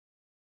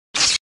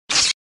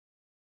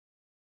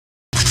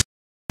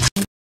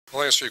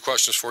I'll answer your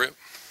questions for you.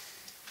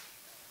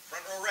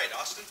 Front row right,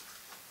 Austin.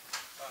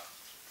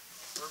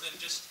 Urban,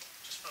 just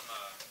from a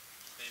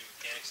maybe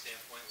mechanic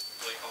standpoint with the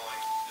play calling,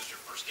 this is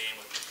your first game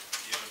with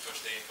you and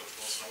Coach Day and Coach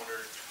Wilson. I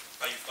wonder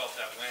how you felt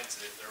that went,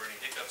 if there were any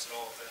hiccups at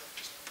all,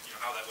 just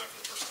how that went for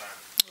the first time.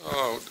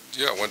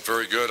 Yeah, it went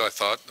very good, I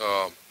thought.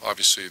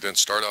 Obviously, it didn't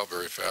start out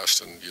very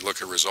fast, and you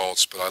look at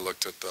results, but I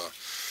looked at the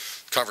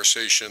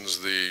conversations,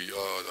 the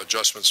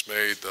adjustments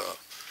made, the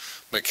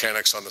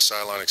mechanics on the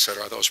sideline,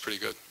 etc. I thought it was pretty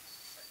good.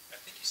 I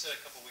think you said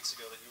a couple weeks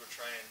ago that you were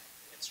trying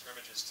in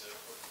scrimmages to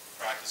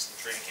practice in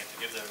training camp to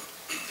give them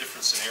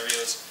different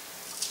scenarios.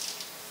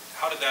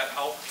 How did that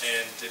help,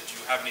 and did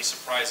you have any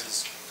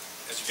surprises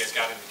as you guys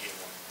got into game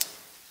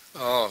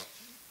one?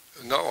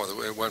 No,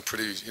 it went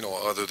pretty,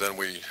 other than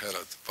we had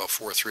about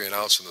 4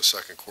 3-and-outs in the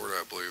second quarter,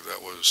 I believe that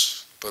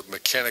was, but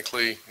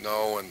mechanically,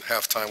 no, and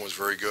halftime was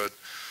very good.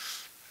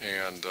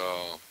 And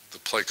the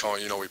play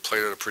calling, we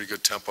played at a pretty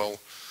good tempo.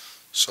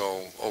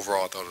 So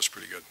overall, I thought it was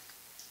pretty good.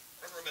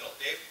 Right in the middle,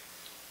 Dave.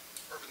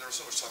 Urban, there was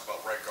so much talk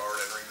about right guard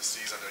entering the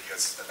season. I know you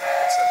guys said maybe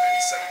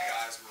 7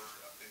 guys were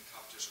in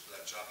competition for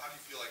that job. How do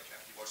you feel like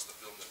after you watched the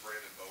film that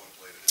Brandon Bowen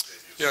played in his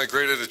debut? Yeah,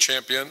 graded a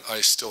champion.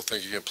 I still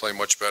think he can play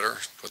much better.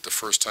 But the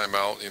first time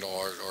out,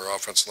 our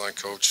offensive line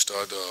coach,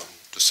 Stud,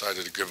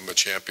 decided to give him a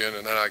champion.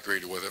 And then I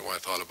agreed with it when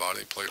I thought about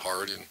it. He played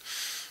hard, and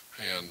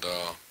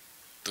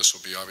this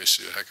will be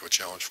obviously a heck of a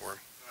challenge for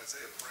him.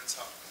 Isaiah Prince,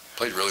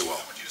 played really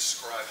well. How would you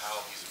describe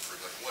how he's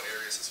improved? Like, what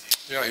areas has he?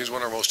 Yeah, he's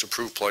one of our most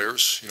improved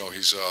players.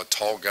 He's a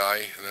tall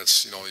guy, and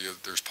that's,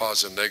 there's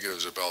positive and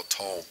negatives about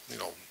tall,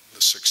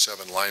 the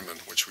 6'7" linemen,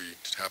 which we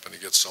happen to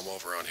get some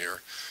of around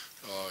here,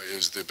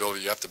 is the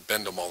ability, you have to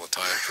bend them all the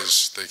time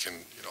because they can,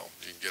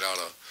 you can get out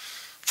of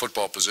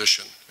football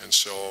position. And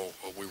so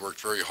we worked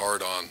very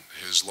hard on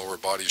his lower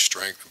body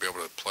strength to be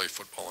able to play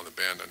football in the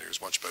band, and he was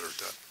much better at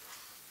that.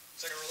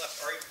 Second row left,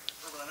 Ari.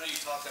 Urban, I know you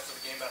talked after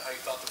the game about how you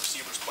thought the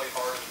receivers played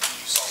hard and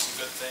you saw some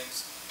good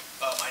things.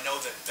 I know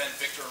that Ben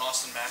Victor and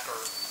Austin Mack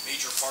are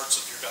major parts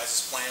of your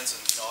guys' plans,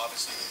 and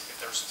obviously if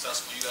they're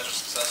successful, you guys are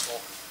successful.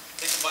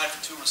 They combined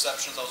for 2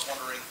 receptions. I was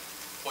wondering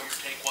what your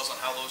take was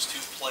on how those two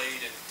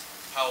played and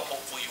how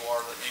hopeful you are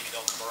that maybe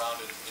they'll come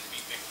around and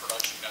be big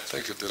production guys.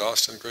 I think did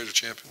Austin grade a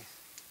champion?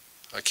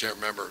 I can't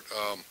remember.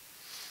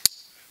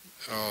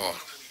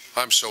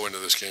 I'm so into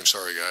this game.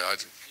 Sorry, guy.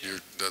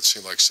 That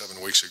seemed like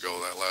 7 weeks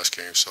ago, that last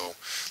game. So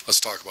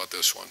let's talk about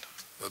this one.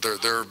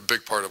 They're a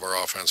big part of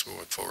our offense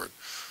moving forward.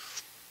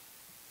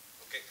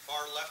 Okay,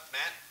 far left,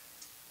 Matt.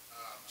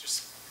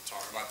 Just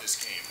talk about this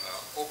game.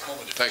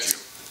 Oklahoma Thank you.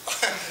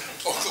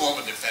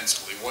 Oklahoma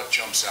defensively, what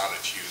jumps out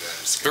at you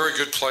that is very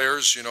good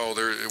players.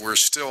 We're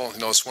still,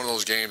 it's one of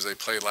those games they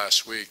played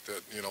last week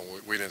that,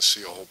 we didn't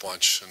see a whole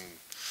bunch. And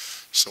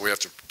so we have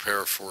to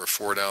prepare for a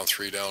 4-down,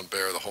 3-down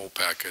bear, the whole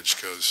package,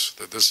 because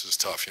this is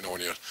tough.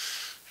 When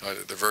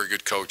they're very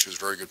good coaches,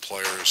 very good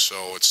players.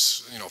 So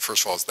it's,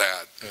 first of all, it's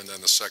that. And then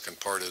the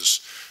second part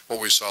is what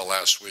we saw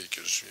last week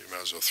is you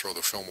might as well throw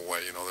the film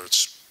away.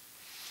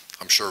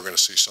 I'm sure we're going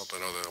to see something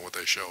other than what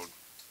they showed.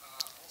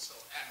 Also,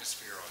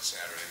 atmosphere on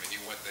Saturday. I mean, you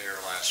went there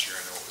last year.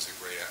 I know it was a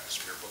great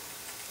atmosphere. But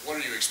what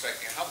are you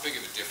expecting? How big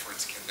of a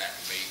difference can that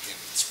make in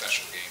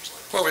special games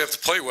like that? Well, we have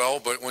to play well.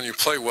 But when you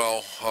play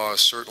well,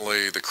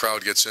 certainly the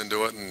crowd gets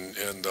into it.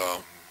 And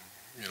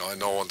I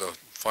know in the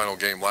final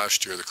game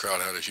last year, the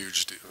crowd had a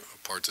huge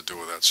part to do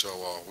with that. So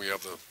we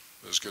have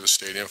as good a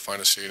stadium,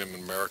 finest stadium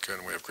in America,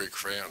 and we have great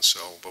fans.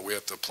 But we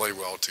have to play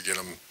well to get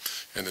them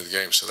into the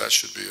game. So that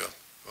should be a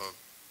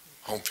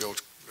home field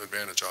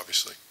advantage,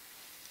 obviously.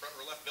 Front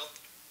row left, Bill.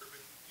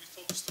 You've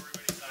told the story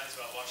many times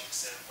about watching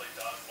Sam play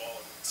dodgeball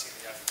and seeing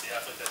the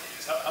athlete that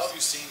he is. How have you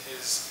seen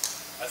his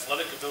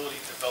athletic ability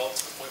develop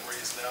to the point where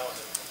he is now, and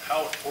then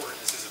how important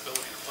is his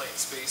ability to play in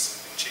space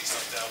and chase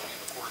up down when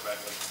he's a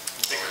quarterback like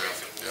Baker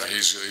Mayfield? Yeah,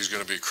 he's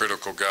going to be a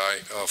critical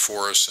guy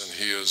for us, and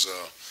he's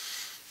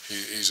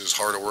as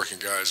hard a working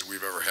guy as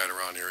we've ever had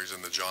around here. He's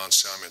in the John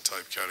Salmon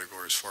type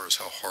category as far as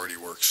how hard he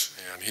works,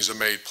 and he's a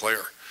made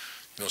player.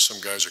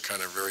 Some guys are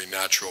kind of very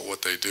natural at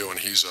what they do, and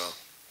he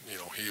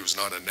was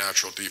not a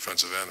natural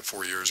defensive end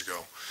 4 years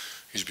ago.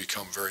 He's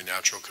become very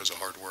natural because of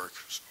hard work.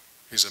 So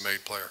he's a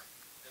made player.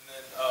 And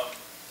then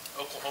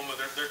Oklahoma,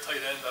 their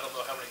tight end, I don't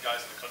know how many guys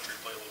in the country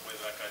play the way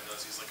that guy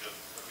does. He's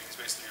he's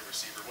basically a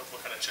receiver.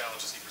 What kind of challenge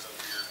does he present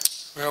for you?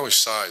 Well,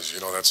 his size,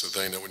 that's the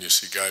thing, that when you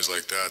see guys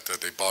like that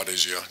they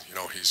bodies you.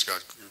 He's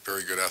got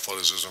very good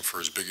athleticism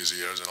for as big as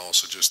he is, and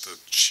also just the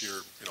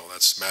sheer,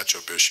 that's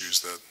matchup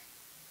issues that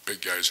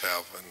big guys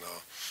have, and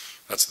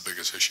that's the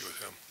biggest issue with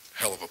him.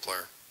 Hell of a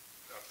player.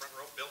 Front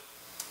row, Bill.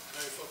 I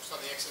know you're focused on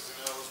the X's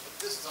and O's, but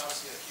this is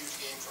obviously a huge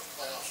game for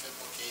playoff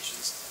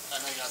implications. I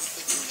know you're not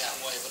thinking that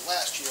way, but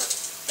last year,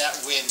 that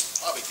win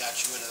probably got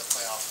you into the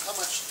playoffs. How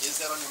much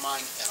is that on your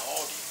mind at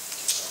all? Do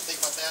you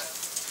think about that?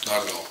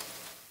 Not at all.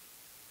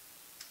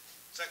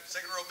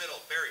 Second row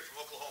middle, Barry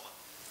from Oklahoma.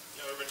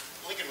 Urban,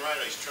 Lincoln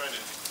Riley, he's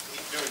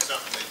doing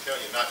something they tell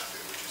you not to do,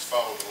 which is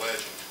follow the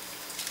legend.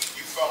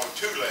 You followed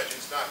 2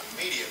 legends, not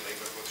immediately,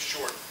 but with a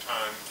short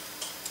time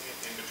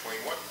in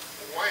between.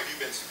 Why have you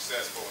been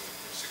successful in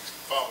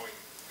following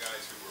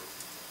guys who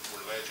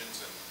were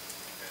legends, and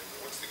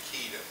what's the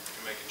key to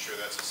making sure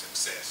that's a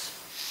success?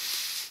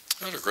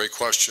 That's a great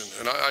question,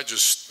 and I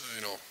just,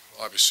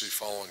 obviously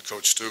following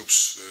Coach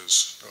Stoops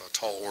is a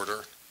tall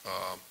order.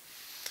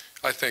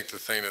 I think the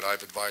thing that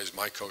I've advised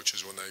my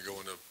coaches when they go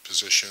into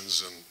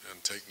positions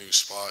and take new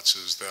spots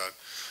is that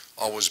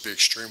always be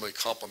extremely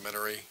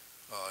complimentary.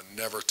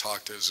 Never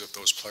talk as if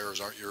those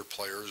players aren't your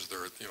players.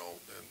 They're,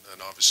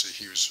 and obviously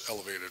he was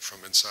elevated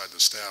from inside the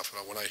staff.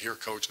 When I hear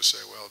coaches say,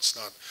 well, it's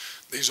not,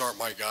 these aren't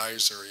my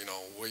guys, or,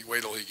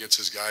 wait till he gets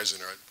his guys in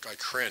there, I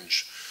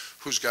cringe.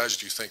 Whose guys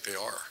do you think they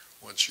are?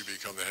 Once you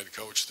become the head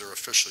coach, they're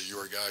officially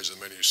your guys, and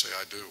the minute you say,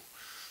 I do.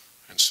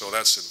 And so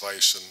that's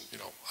advice,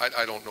 and,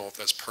 I don't know if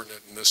that's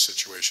pertinent in this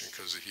situation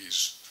because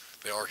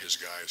they are his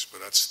guys,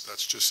 but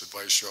that's just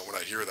advice. When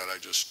I hear that,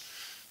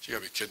 you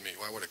gotta be kidding me.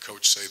 Why would a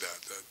coach say that?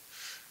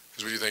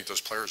 Because what do you think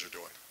those players are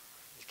doing?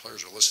 Those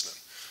players are listening.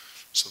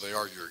 So they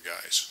are your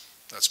guys.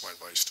 That's my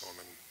advice to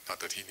him, and not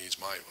that he needs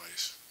my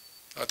advice.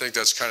 I think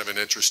that's kind of an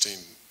interesting,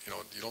 you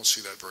don't see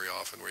that very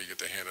often where you get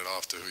to hand it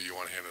off to who you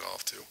want to hand it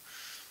off to.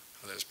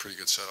 That's a pretty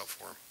good setup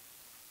for him.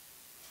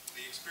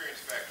 The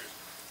experience factor is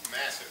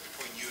massive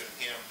between you and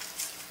him.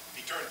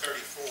 He turned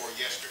 34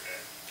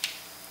 yesterday.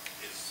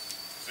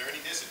 Is there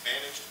any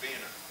disadvantage to being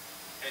a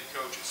head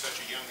coach at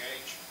such a young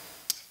age?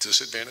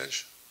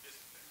 Disadvantage?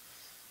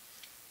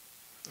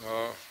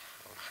 I'm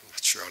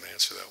not sure how to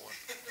answer that one.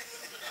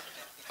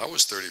 I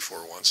was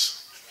 34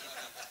 once.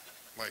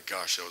 My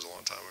gosh, that was a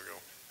long time ago.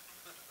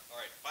 All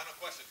right, final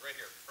question right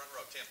here, front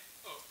row, Tim.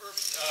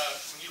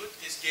 When you look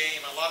at this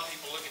game, a lot of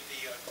people look at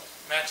the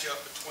matchup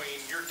between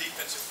your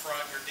defensive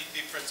front, your deep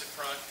defensive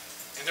front,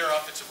 and their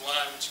offensive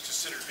line, which is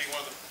considered to be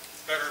one of the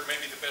better,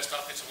 maybe the best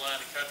offensive line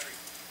in the country.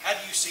 How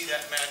do you see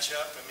that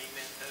matchup? I mean,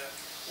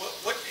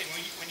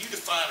 when you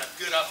define a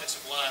good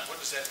offensive line, what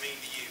does that mean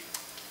to you?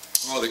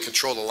 Well, they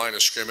control the line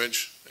of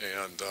scrimmage,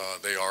 and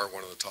they are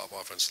one of the top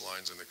offensive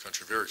lines in the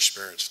country. Very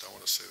experienced. I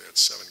want to say they had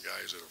 7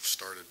 guys that have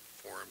started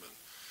for them, and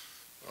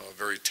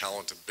very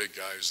talented big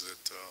guys that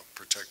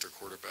protect their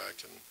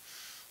quarterback. And,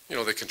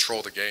 they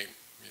control the game.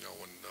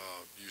 When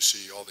you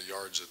see all the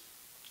yards that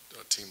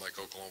a team like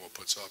Oklahoma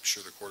puts up,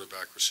 sure, the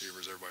quarterback,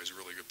 receivers, everybody's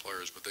really good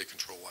players, but they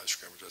control line of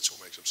scrimmage. That's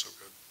what makes them so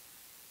good.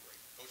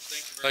 Coach,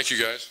 thank you very much. Thank you,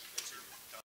 guys.